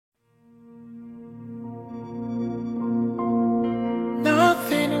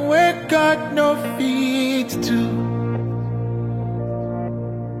God no fit to.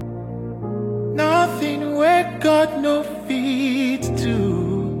 Nothing where God no fit to.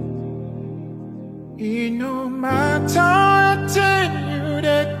 It no matter what you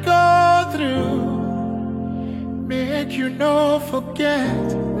that go through, make you no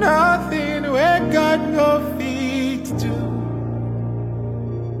forget. Nothing where God no fit to.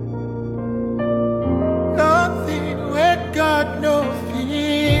 Nothing where God no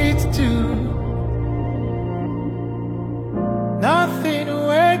fit to. Nothing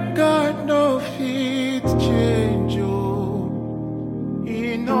where God no fit change. Oh,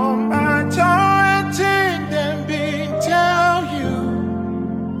 it no matter what them been tell you.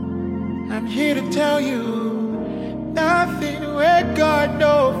 I'm here to tell you, nothing where God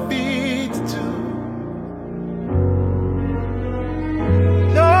no fit to.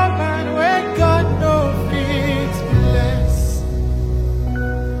 No man where God no fit bless.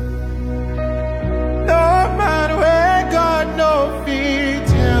 No man where God no fit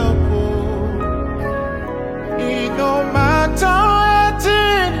help. Oh, it no matter what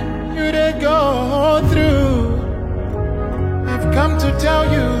you they go through. I've come to tell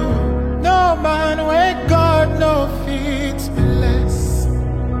you, no man where God no fit bless.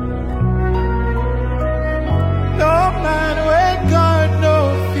 No man where God no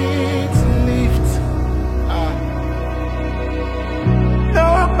fit lift. No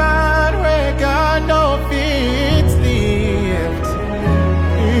man where God no fit lift.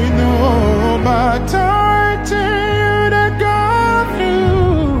 No matter what you that go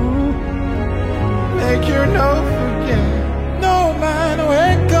through, make you no forget. No man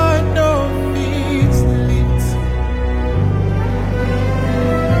where God no fit lift.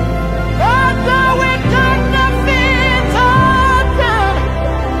 God no where God no fit open.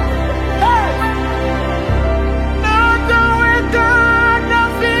 Hey. No where God no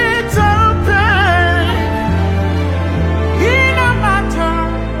fit open. It no matter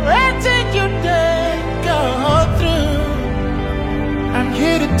what you did go through. I'm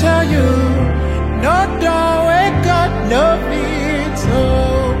here to tell you, no door where God no fit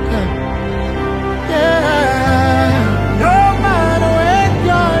open. Yeah, no man where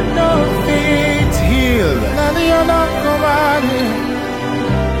God no fit heal. None of you not come out here.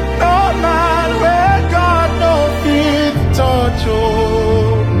 No man where God no fit touch. Oh,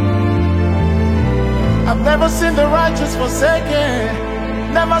 I've never seen the righteous forsaken,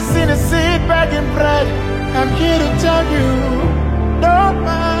 never seen a seed begging bread. I'm here to tell you, no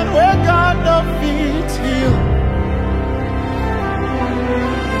man